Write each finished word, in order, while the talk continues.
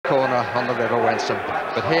on the River Wensum.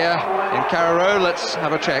 But here in Carrow, let's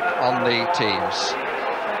have a check on the teams.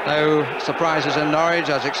 No surprises in Norwich,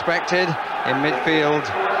 as expected. In midfield,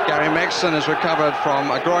 Gary Megson has recovered from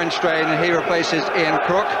a groin strain, and he replaces Ian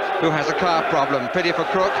Crook, who has a calf problem. Pity for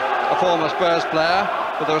Crook, a former Spurs player,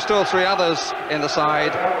 but there are still three others in the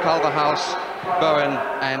side: Culverhouse, Bowen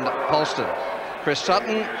and Polston. Chris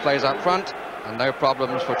Sutton plays up front, and no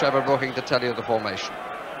problems for Trevor Brooking to tell you the formation.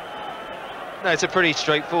 No, it's a pretty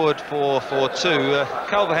straightforward 4-4-2.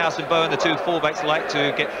 Culverhouse and Bowen, the two fullbacks, like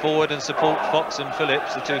to get forward and support Fox and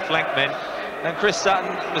Phillips, the two flank men. And Chris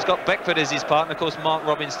Sutton has got Beckford as his partner. Of course, Mark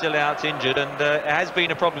Robins still out injured, and it has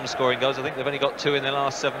been a problem scoring goals. I think they've only got 2 in their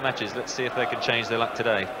last 7 matches. Let's see if they can change their luck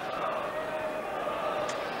today.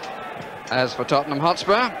 As for Tottenham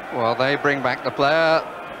Hotspur, well, they bring back the player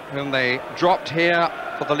whom they dropped here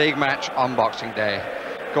for the league match on Boxing Day.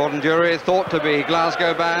 Gordon Durie, thought to be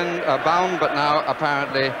Glasgow bound, but now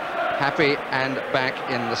apparently happy and back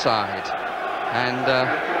in the side. And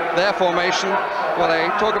their formation, well, they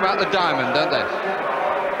talk about the diamond, don't they?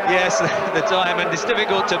 Yes, the diamond is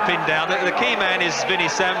difficult to pin down. The key man is Vinny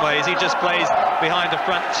Samways. He just plays behind the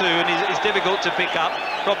front two, and it's difficult to pick up.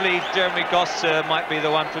 Probably Jeremy Goss might be the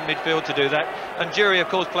one from midfield to do that. And Durie, of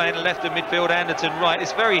course, playing left of midfield, Anderton right.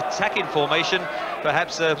 It's very attacking formation.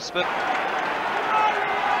 Perhaps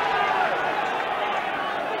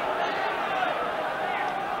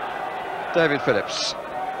David Phillips.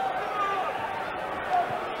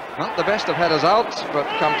 Not the best of headers out, but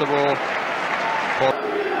comfortable for...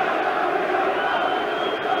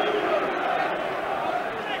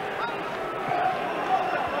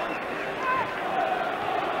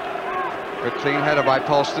 Good clean header by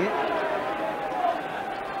Polston.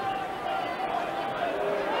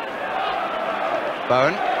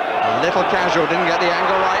 Bowen, a little casual, didn't get the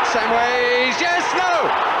angle right. Samways, yes,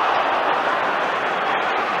 no!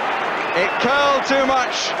 It curled too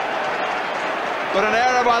much, but an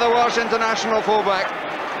error by the Welsh international fullback,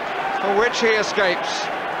 for which he escapes.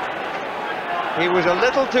 He was a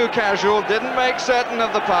little too casual, didn't make certain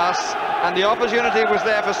of the pass, and the opportunity was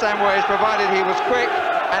there for Samways, provided he was quick,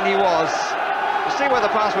 and he was. To see where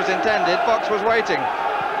the pass was intended, Fox was waiting.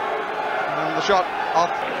 And the shot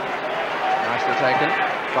off. Nicely taken.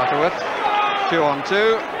 Butterworth,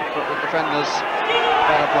 2-on-2, but the defenders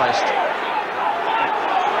better placed.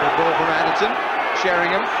 Good ball from Anderton.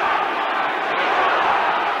 Sheringham.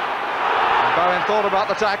 And Bowen thought about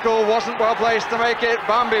the tackle, wasn't well placed to make it.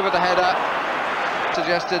 Barmby with the header.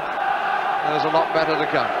 Suggested there's a lot better to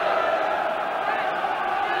come.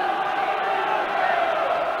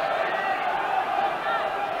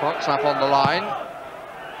 Fox up on the line.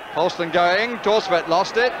 Polston going. Thorstvedt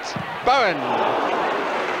lost it. Bowen.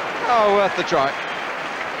 Oh, worth the try.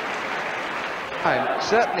 I'm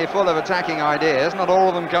certainly full of attacking ideas, not all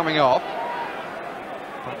of them coming off.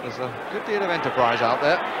 But there's a good deal of enterprise out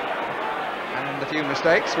there. And a few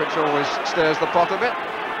mistakes, which always stirs the pot a bit.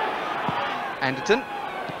 Anderton.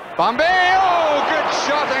 Barmby! Oh, good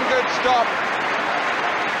shot and good stop.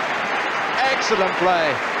 Excellent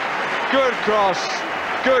play. Good cross.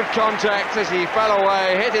 Good contact as he fell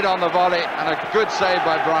away, hit it on the volley, and a good save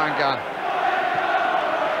by Bryan Gunn.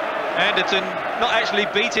 Anderton not actually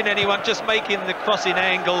beating anyone, just making the crossing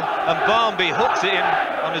angle, and Barmby hooks it in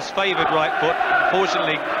on his favoured right foot.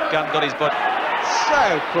 Unfortunately, Gunn got his butt.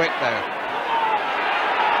 So quick, though.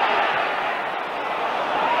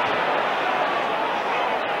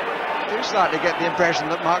 I do slightly get the impression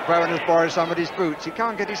that Mark Bowen has borrowed somebody's boots. He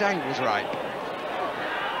can't get his angles right.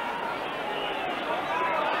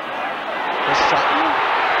 Sutton.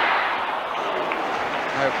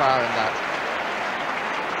 No power in that.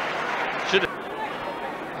 Should have.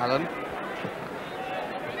 Allen.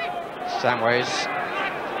 Samways.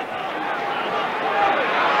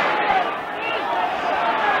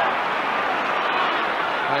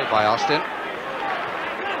 Played by Austin.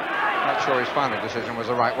 Not sure his final decision was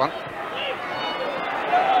the right one.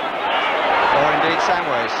 Or indeed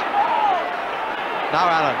Samways. Now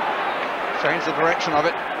Allen. Change the direction of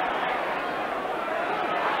it.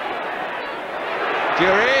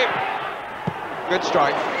 Durie, good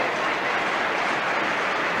strike.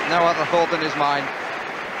 No other thought in his mind.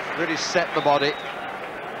 Really set the body.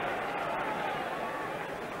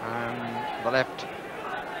 And the left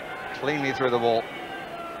cleanly through the wall.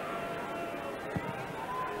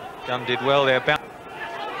 Gunn did well there.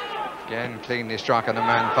 Again, cleanly struck and a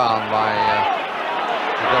man found by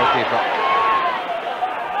the goalkeeper.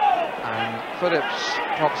 And Phillips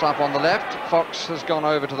pops up on the left. Fox has gone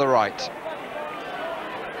over to the right.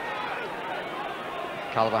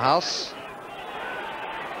 Culverhouse.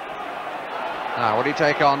 Now, what do you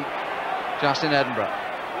take on Justin Edinburgh?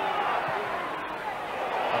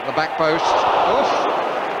 the back post. Oof.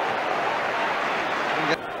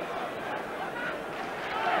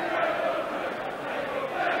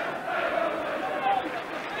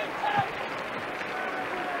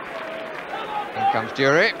 In comes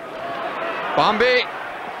Durie. Barmby.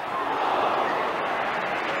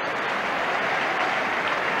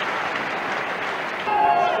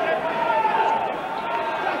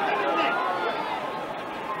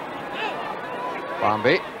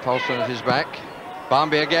 Barmby, Polston at his back.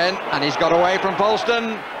 Barmby again, and he's got away from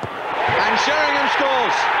Polston. And Sheringham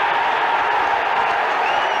scores.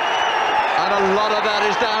 And a lot of that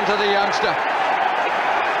is down to the youngster.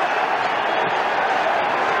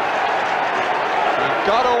 He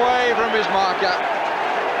got away from his marker,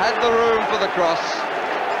 had the room for the cross,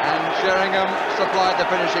 and Sheringham supplied the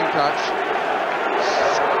finishing touch.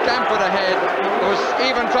 Scampered ahead. There was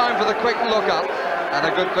even time for the quick look up, and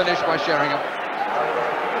a good finish by Sheringham.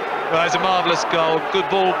 Well, it's a marvellous goal, good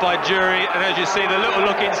ball by Durie, and as you see, the little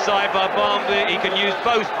look inside by Barmby, he can use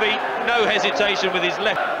both feet, no hesitation with his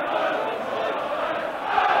left.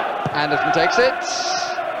 Anderton takes it.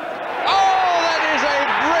 Oh, that is a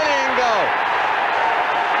brilliant goal!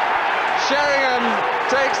 Sheringham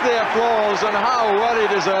takes the applause, and how well he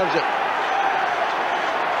deserves it.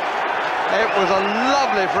 It was a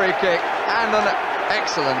lovely free kick and an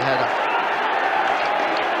excellent header.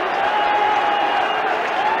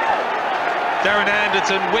 Darren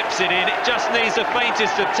Anderton whips it in, it just needs the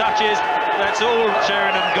faintest of touches, that's all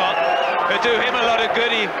Sheringham got. It'll do him a lot of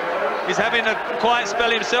good, he's having a quiet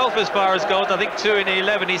spell himself as far as goals, I think 2 in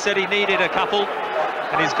 11, he said he needed a couple,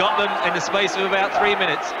 and he's got them in the space of about 3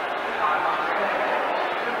 minutes.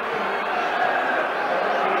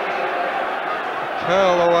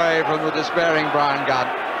 Curl away from the despairing Bryan Gunn.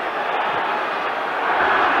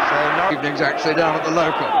 So no evenings actually down at the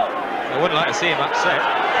local. I wouldn't like to see him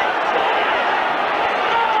upset.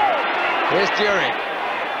 Here's Durie.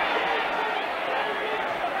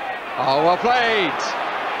 Oh, well played.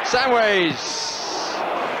 Samways.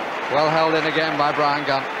 Well held in again by Bryan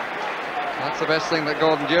Gunn. That's the best thing that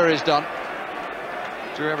Gordon Durie's done.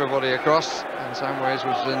 Drew everybody across, and Samways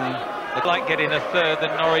was in. They'd like getting a third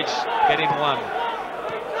than Norwich getting one.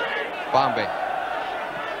 Barmby.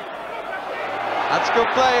 That's good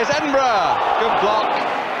play. It's Edinburgh. Good block.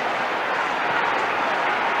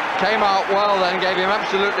 Came out well then, gave him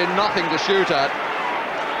absolutely nothing to shoot at.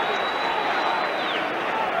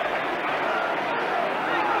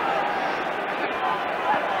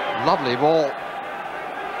 Lovely ball.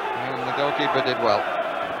 And the goalkeeper did well.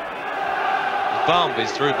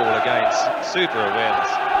 Barmby's through ball again, super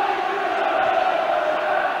awareness.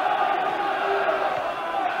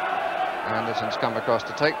 Anderton's come across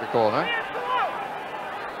to take the corner.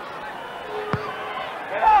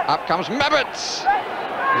 Up comes Mabbutt.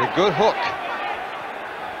 With a good hook.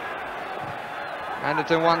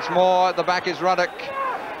 Anderton once more, at the back is Ruddock.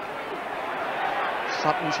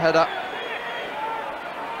 Sutton's header.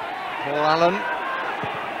 Paul Allen.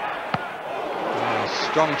 Oh,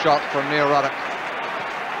 strong shot from Neil Ruddock.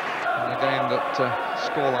 In a game that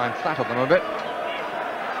scoreline flattered them a bit.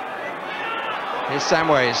 Here's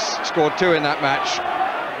Samways, scored 2 in that match.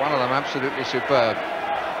 One of them absolutely superb.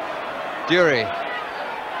 Durie.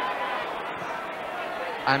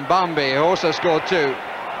 And Barmby, who also scored 2.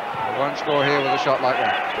 They won't score here with a shot like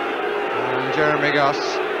that. And Jeremy Goss,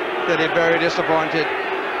 clearly very disappointed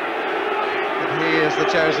that he is the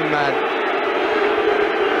chosen man.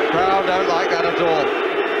 Crowd don't like that at all.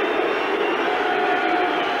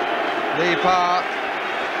 Lee Parr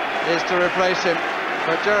is to replace him,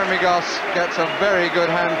 but Jeremy Goss gets a very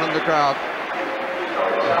good hand from the crowd.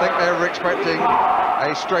 I think they were expecting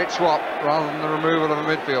a straight swap rather than the removal of a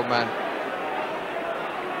midfield man.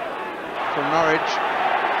 From Norwich,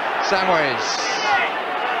 Samways.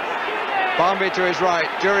 Barmby to his right,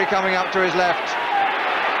 Durie coming up to his left.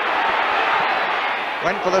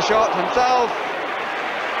 Went for the shot himself.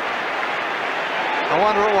 I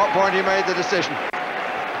wonder at what point he made the decision.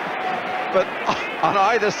 But on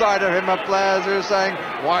either side of him are players who are saying,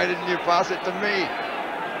 why didn't you pass it to me?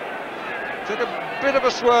 Took a bit of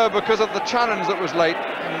a swerve because of the challenge that was late,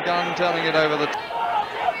 and Gunn turning it over the...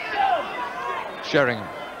 Sheringham.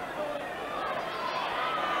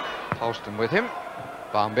 Polston with him.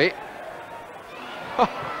 Barmby.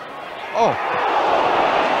 Oh!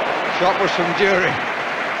 Shot was from Durie.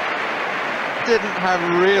 Didn't have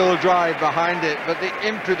real drive behind it, but the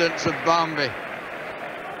impudence of Barmby.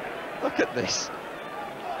 Look at this.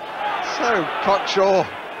 So cocksure.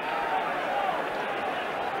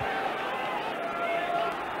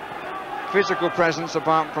 Physical presence,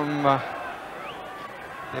 apart from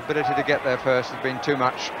the ability to get there first, has been too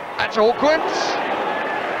much. That's awkward.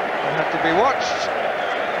 They had to be watched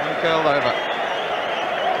and curled over.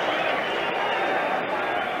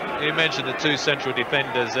 You mentioned the two central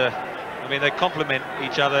defenders. I mean, they complement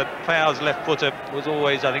each other. Fowles' left footer was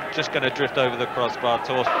always, I think, just going to drift over the crossbar.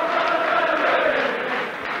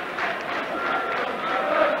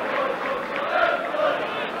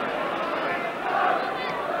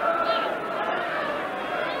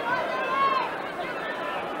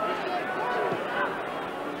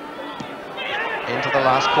 Into the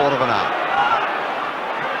last quarter of an hour.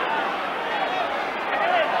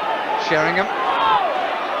 Sheringham.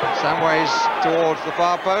 Samways towards the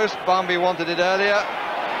far post. Barmby wanted it earlier.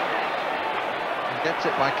 He gets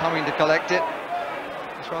it by coming to collect it.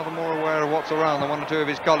 He's rather more aware of what's around than one or two of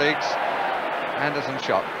his colleagues. Anderton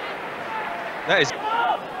shot. That is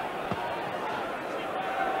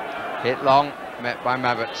hit long, met by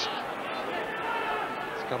Mabbutt.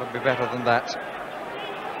 It's got to be better than that.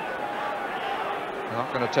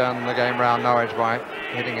 Not going to turn the game round, Norwich, by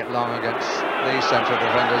hitting it long against these central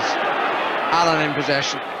defenders. Allen in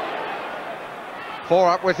possession. 4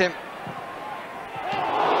 up with him.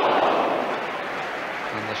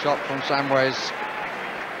 And the shot from Samways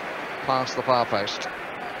past the far post.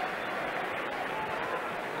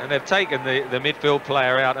 And they've taken the midfield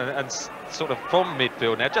player out and sort of from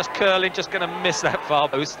midfield now, just curling, just going to miss that far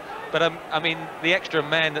post. But I mean, the extra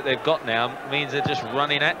man that they've got now means they're just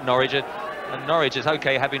running at Norwich. And Norwich is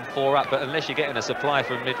okay having 4 up, but unless you're getting a supply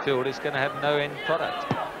from midfield, it's going to have no end product.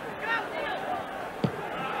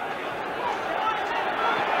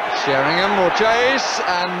 Sheringham will chase,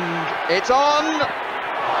 and it's on.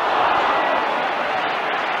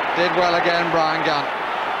 Did well again, Bryan Gunn.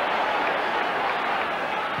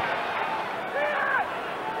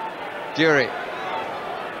 Durie.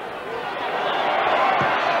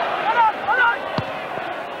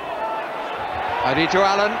 Eddie to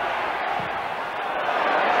Allen.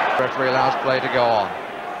 Referee allows play to go on.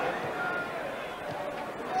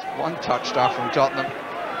 One touch stuff from Tottenham.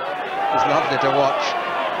 It's lovely to watch,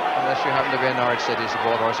 unless you happen to be a Norwich City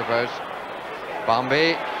supporter, I suppose.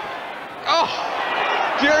 Barmby. Oh!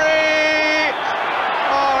 Durie!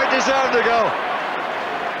 Oh, it deserved a goal.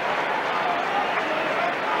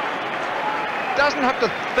 Doesn't have to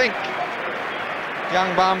think,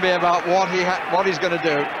 young Barmby, about what he's going to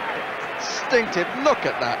do. Instinctive, look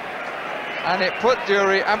at that. And it put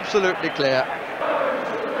Durie absolutely clear.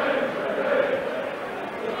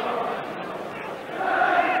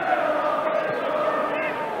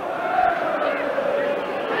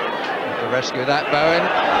 To rescue that, Bowen.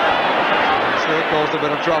 Still caused a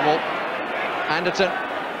bit of trouble. Anderton,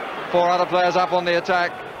 4 other players up on the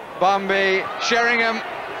attack. Barmby, Sheringham,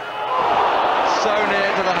 so near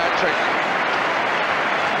to the hat-trick.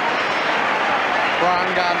 Bryan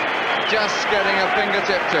Gunn just getting a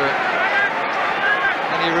fingertip to it.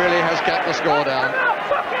 And he really has kept the score down.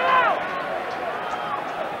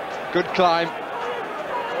 Good climb.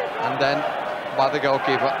 And then by the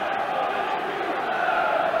goalkeeper.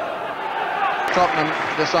 Tottenham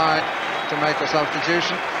decide to make a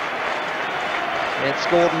substitution. It's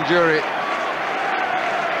Gordon Durie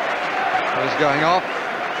who's going off.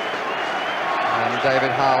 And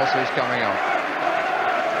David Howells who's coming on.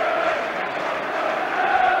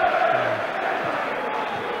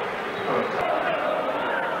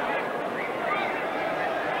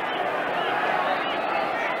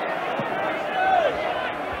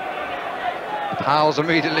 Howells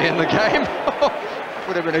immediately in the game.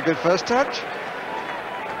 Would have been a good first touch.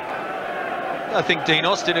 I think Dean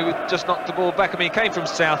Austin, who just knocked the ball back, I mean, he came from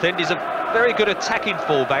Southend. He's a very good attacking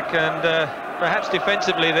fullback, and perhaps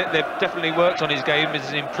defensively they've definitely worked on his game.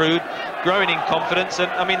 He's improved, growing in confidence,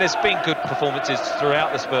 and I mean, there's been good performances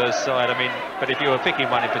throughout the Spurs side. I mean, but if you were picking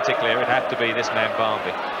one in particular, it'd have to be this man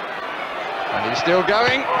Barmby. And he's still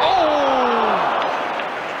going. Oh!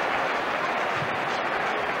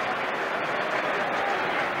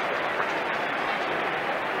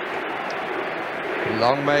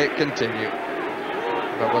 Long may it continue,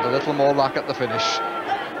 but with a little more luck at the finish.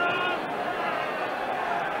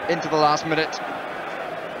 Into the last minute.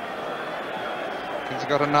 He's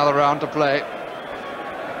got another round to play.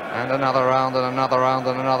 And another round and another round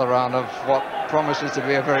and another round of what promises to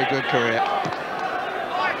be a very good career.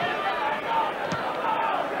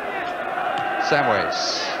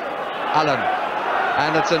 Samways. Allen.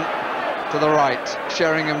 Anderton to the right.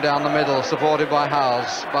 Sheringham down the middle, supported by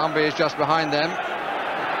Howells. Barmby is just behind them.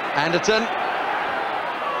 Anderton,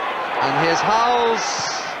 and here's Howells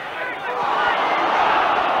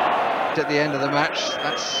at the end of the match.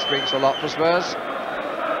 That speaks a lot for Spurs.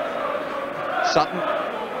 Sutton,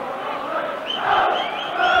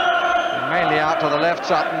 mainly out to the left.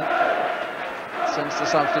 Sutton since the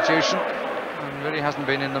substitution, and really hasn't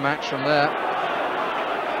been in the match from there.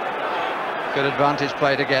 Good advantage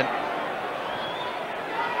played again.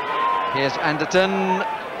 Here's Anderton,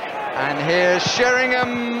 and here's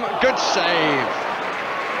Sheringham. Good save.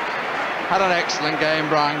 Had an excellent game,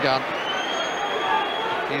 Bryan Gunn.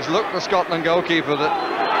 He's looked the Scotland goalkeeper that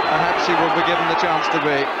perhaps he will be given the chance to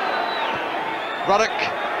be. Ruddock.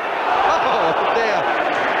 Oh dear.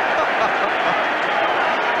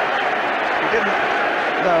 He didn't.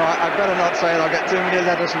 No, I better not say it. I'll get too many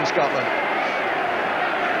letters from Scotland.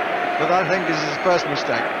 But I think this is his first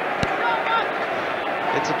mistake.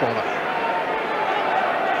 It's a corner.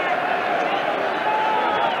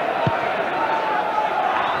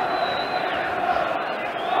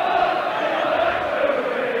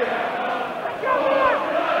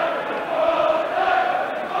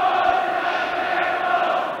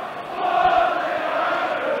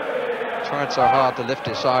 Tried so hard to lift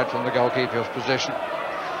his side from the goalkeeper's position.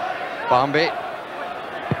 Barmby.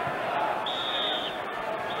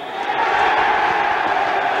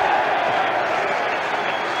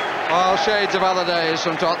 Well, shades of other days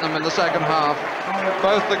from Tottenham in the second half.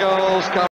 Both the goals come